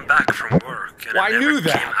came back from work. And Well, I knew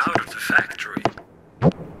that. came out of the factory.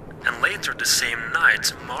 And later the same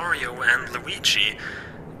night, Mario and Luigi,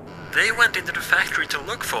 they went into the factory to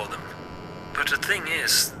look for them. But the thing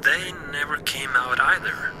is, they never came out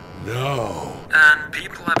either. No. And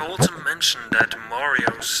people have also mentioned that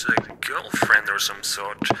Mario's girlfriend or some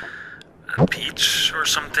sort, Peach or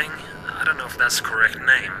something, I don't know if that's the correct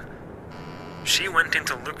name, she went in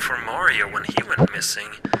to look for Mario when he went missing,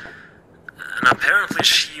 and apparently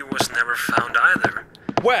she was never found either.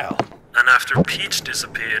 Well. And after Peach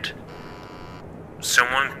disappeared,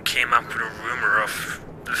 someone came up with a rumor of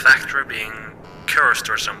the factory being cursed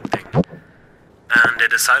or something, and they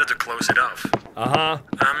decided to close it off. Uh-huh.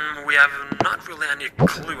 We have not really any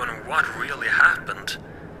clue on what really happened.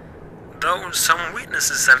 Though some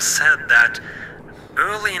witnesses have said that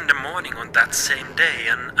early in the morning on that same day,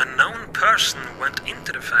 an unknown person went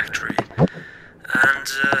into the factory. And,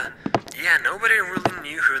 yeah, nobody really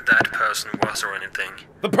knew who that person was or anything.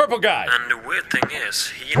 The purple guy! And the weird thing is,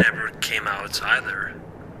 he never came out either.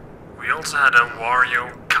 We also had a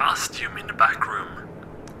Wario costume in the back room.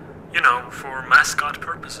 You know, for mascot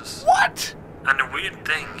purposes. What? And the weird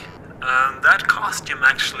thing, that costume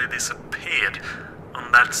actually disappeared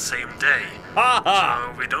on that same day.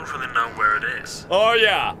 Ha-ha! So we don't really know where it is. Oh,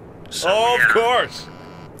 yeah. So, Oh, yeah. of course.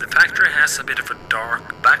 The factory has a bit of a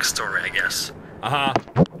dark backstory, I guess. Uh-huh.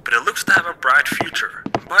 But it looks to have a bright future.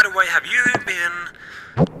 By the way, have you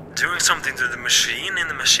been doing something to the machine in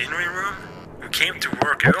the machinery room? We came to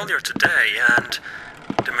work earlier today and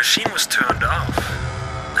the machine was turned off.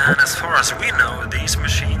 And as far as we know, these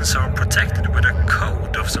machines are protected with a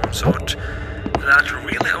code of some sort that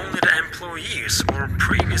really only the employees or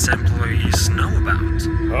previous employees know about.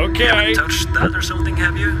 Okay. You haven't touched that or something,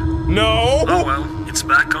 have you? No! Oh well, it's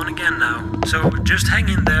back on again now. So just hang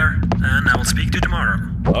in there, and I will speak to you tomorrow.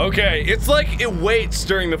 Okay, it's like it waits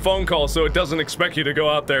during the phone call so it doesn't expect you to go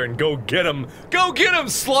out there and go get him. Go get him,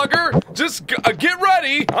 slugger! Just get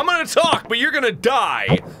ready! I'm gonna talk, but you're gonna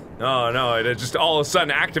die! Oh no, it just all of a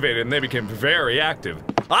sudden activated and they became very active.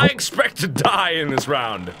 I expect to die in this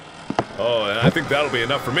round. Oh, and I think that'll be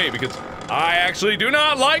enough for me because I actually do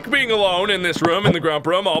not like being alone in this room, in the grump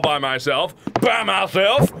room, all by myself. By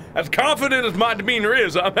myself! As confident as my demeanor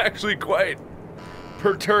is, I'm actually quite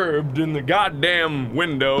perturbed in the goddamn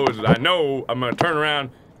windows. I know I'm gonna turn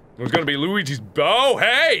around. There's gonna be Luigi's. Oh,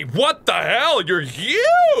 hey! What the hell? You're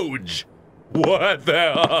huge! What the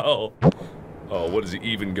hell? Oh, what is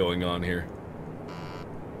even going on here?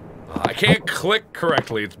 I can't click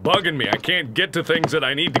correctly. It's bugging me. I can't get to things that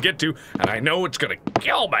I need to get to, and I know it's gonna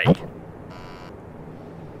kill me.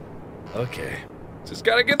 Okay. Just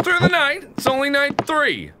gotta get through the night. It's only night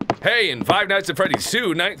 3. Hey, in Five Nights at Freddy's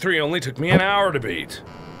 2, night 3 only took me an hour to beat.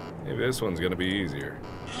 Maybe this one's gonna be easier.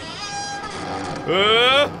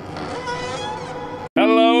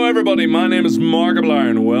 Hello everybody, my name is Markiplier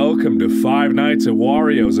and welcome to Five Nights at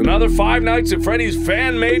Wario's, another Five Nights at Freddy's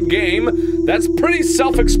fan-made game that's pretty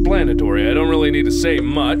self-explanatory. I don't really need to say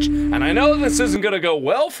much, and I know this isn't gonna go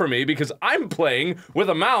well for me because I'm playing with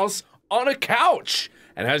a mouse on a couch.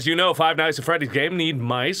 And as you know, Five Nights at Freddy's game need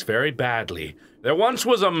mice very badly. There once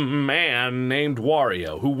was a man named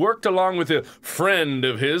Wario who worked along with a friend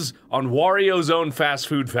of his on Wario's own fast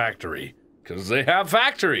food factory. because they have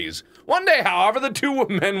factories. One day, however, the two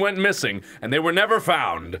men went missing, and they were never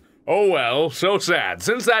found. Oh well, so sad.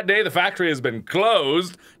 Since that day, the factory has been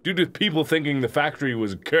closed due to people thinking the factory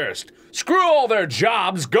was cursed. Screw all their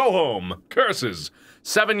jobs, go home. Curses.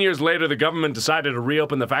 7 years later, the government decided to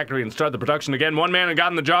reopen the factory and start the production again. One man had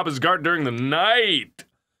gotten the job as guard during the night.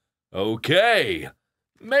 Okay.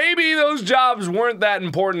 Maybe those jobs weren't that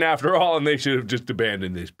important after all, and they should have just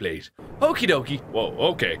abandoned this place. Okie dokie. Whoa,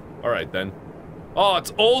 okay. Alright then. Oh,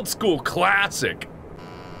 it's old school classic.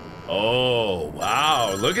 Oh,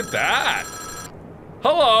 wow, look at that.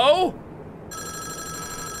 Hello?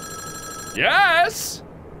 Yes?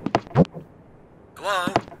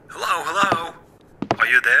 Hello? Hello, hello? Are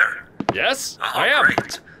you there? Yes, Oh, I am.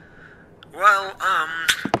 Great. Well,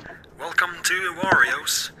 welcome to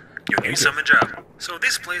Wario's. You need some job. So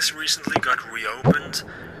this place recently got reopened,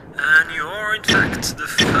 and you are in fact the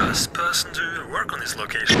first person to work on this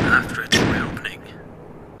location after its reopening.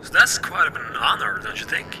 So that's quite an honor, don't you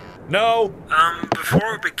think? No.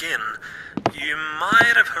 Before we begin, you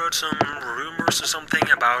might have heard some rumors or something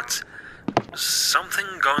about something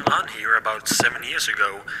going on here about 7 years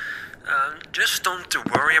ago. Just don't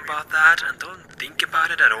worry about that and don't think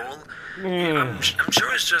about it at all. I'm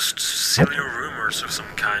sure it's just silly rumors of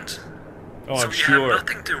some kind. Oh, so I'm you sure. have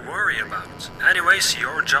nothing to worry about. Anyways,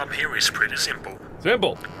 your job here is pretty simple.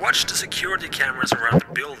 Simple. Watch the security cameras around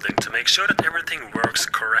the building to make sure that everything works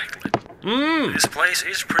correctly. This place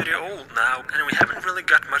is pretty old now, and we haven't really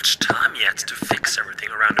got much time yet to fix everything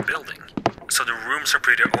around the building. So the rooms are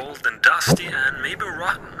pretty old and dusty and maybe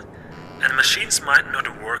rotten, and machines might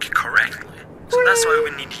not work correctly. So that's why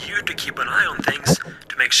we need you to keep an eye on things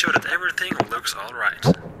to make sure that everything looks alright.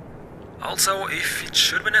 Also, if it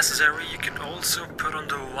should be necessary, you can also put on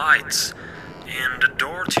the lights in the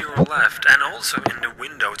door to your left and also in the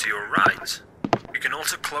window to your right. You can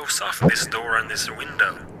also close off this door and this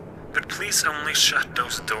window. But please only shut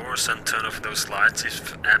those doors and turn off those lights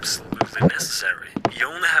if absolutely necessary. You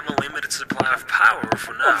only have a limited supply of power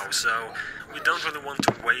for now, so we don't really want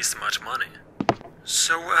to waste much money.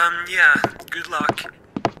 So, yeah, good luck.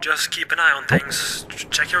 Just keep an eye on things.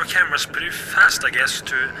 Check your cameras pretty fast, I guess,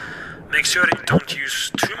 to make sure that you don't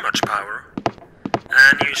use too much power.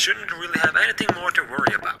 And you shouldn't really have anything more to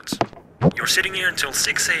worry about. You're sitting here until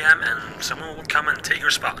 6 AM and someone will come and take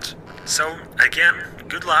your spot. So, again,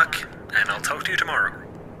 good luck, and I'll talk to you tomorrow.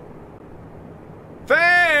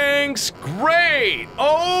 Thanks! Great!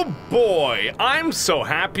 Oh boy! I'm so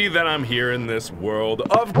happy that I'm here in this world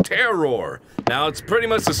of terror. Now it's pretty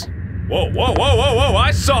much this— Whoa, whoa, whoa, whoa, whoa!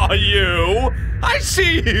 I saw you! I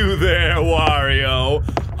see you there, Wario!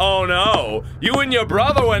 Oh no! You and your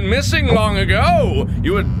brother went missing long ago!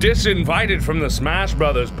 You were disinvited from the Smash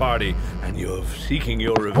Brothers party, and you're seeking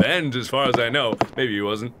your revenge as far as I know. Maybe he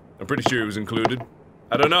wasn't. I'm pretty sure he was included.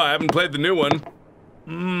 I don't know, I haven't played the new one.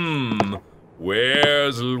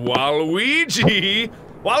 Where's Waluigi?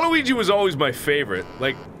 Waluigi was always my favorite.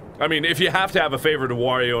 Like, I mean, if you have to have a favorite of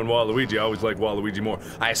Wario and Waluigi, I always like Waluigi more.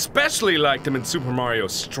 I especially liked him in Super Mario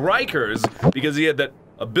Strikers because he had that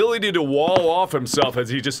ability to wall off himself as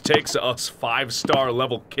he just takes a 5-star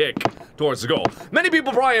level kick towards the goal. Many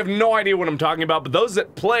people probably have no idea what I'm talking about, but those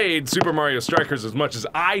that played Super Mario Strikers as much as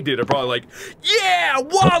I did are probably like, yeah,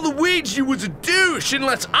 Waluigi was a douche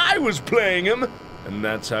unless I was playing him. And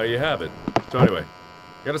that's how you have it. So anyway,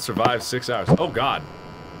 you gotta survive 6 hours. Oh god.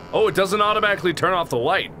 Oh, it doesn't automatically turn off the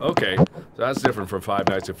light. Okay, so that's different from Five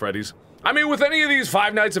Nights at Freddy's. I mean, with any of these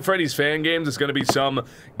Five Nights at Freddy's fan games, it's gonna be some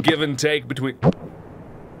give and take between—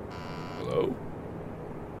 Hello?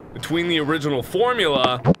 Between the original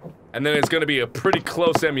formula, and then it's gonna be a pretty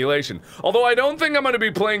close emulation. Although I don't think I'm gonna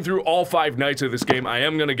be playing through all 5 nights of this game. I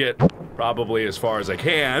am gonna get probably as far as I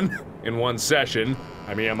can in one session.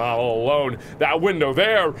 I mean, I'm not all alone. That window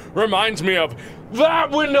there reminds me of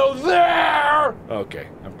that window there! Okay,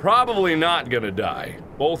 I'm probably not gonna die,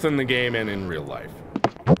 both in the game and in real life.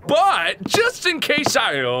 But, just in case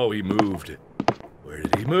oh, he moved. Where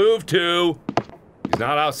did he move to? He's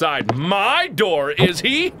not outside my door, is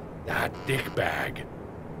he? That dickbag.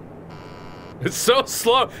 It's so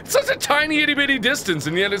slow. It's such a tiny itty bitty distance,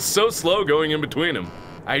 and yet it's so slow going in between them.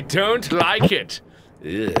 I don't like it.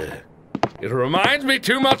 Ugh. It reminds me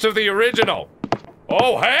too much of the original.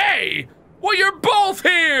 Oh, hey! Well, you're both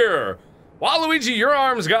here! Waluigi, your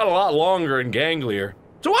arms got a lot longer and ganglier.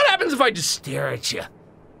 So what happens if I just stare at you?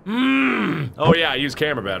 Oh yeah, I use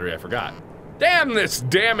camera battery, I forgot. Damn this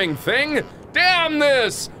damning thing! Damn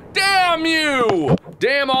this! Damn you!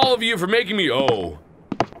 Damn all of you for making me— oh.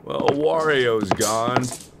 Well, Wario's gone.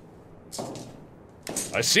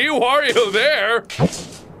 I see Wario there!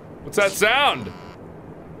 What's that sound?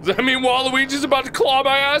 Does that mean Waluigi's about to claw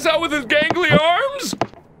my ass out with his gangly arms?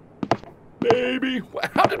 Maybe.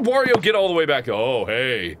 How did Wario get all the way back? Oh,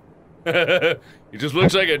 hey. He just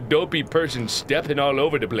looks like a dopey person stepping all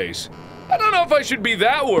over the place. I don't know if I should be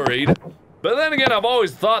that worried. But then again, I've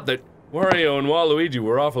always thought that Wario and Waluigi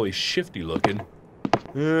were awfully shifty looking.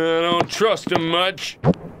 I don't trust them much.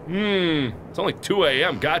 It's only 2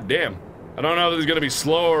 a.m. Goddamn. I don't know if this is gonna be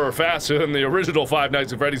slower or faster than the original Five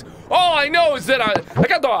Nights at Freddy's. All I know is that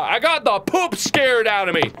I got the poop scared out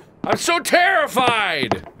of me. I'm so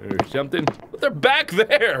terrified or something. But they're back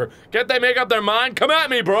there. Can't they make up their mind? Come at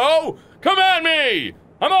me, bro. Come at me.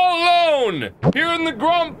 I'm all alone here in the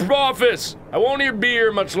Grump office. I won't be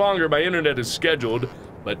here much longer. My internet is scheduled,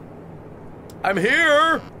 but I'm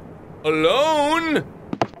here alone.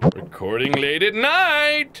 Recording late at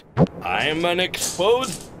night. I'm an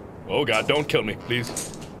exposed. Oh God, don't kill me,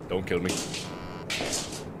 please. Don't kill me.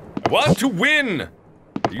 I want to win.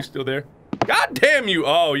 Are you still there? God damn you!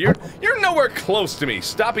 Oh, you're nowhere close to me.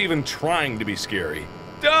 Stop even trying to be scary.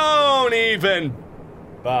 Don't even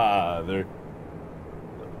bother.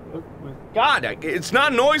 God, it's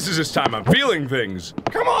not noises this time. I'm feeling things.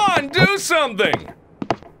 Come on, do something.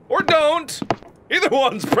 Or don't. Either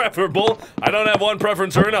one's preferable. I don't have one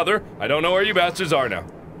preference or another. I don't know where you bastards are now.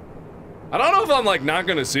 I don't know if I'm like not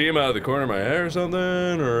gonna see them out of the corner of my eye or something,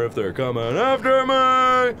 or if they're coming after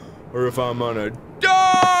me, or if I'm gonna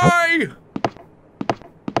die.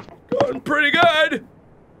 Going pretty good.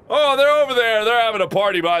 Oh, they're over there. They're having a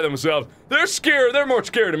party by themselves. They're scared. They're more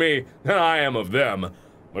scared of me than I am of them.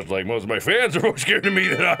 Much like most of my fans are more scared of me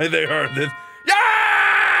than they are of this.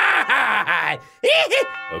 Yeah!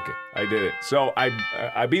 Okay, I did it. So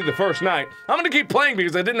I beat the first night. I'm gonna keep playing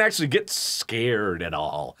because I didn't actually get scared at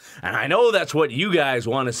all. And I know that's what you guys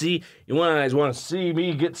want to see. You guys want to see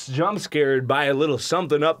me get jump scared by a little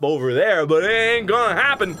something up over there, but it ain't gonna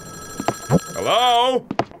happen. Hello?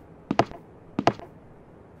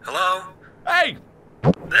 Hello? Hey!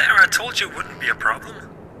 There, I told you it wouldn't be a problem.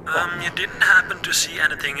 You didn't happen to see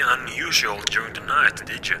anything unusual during the night,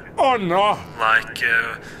 did you? Oh no! Like,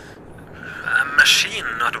 a machine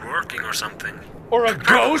not working or something. Or a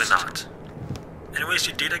Probably ghost? not. Anyways,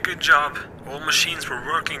 you did a good job. All machines were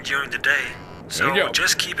working during the day. So There you go.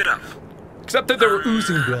 just keep it up. Except that they were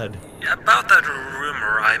oozing blood. About that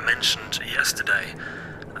rumor I mentioned yesterday.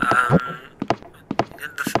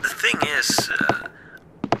 The thing is,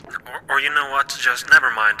 or you know what, just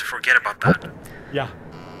never mind, forget about that. Yeah.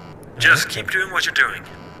 Just keep doing what you're doing.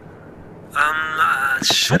 I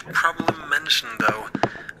should probably mention though,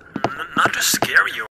 not to scare you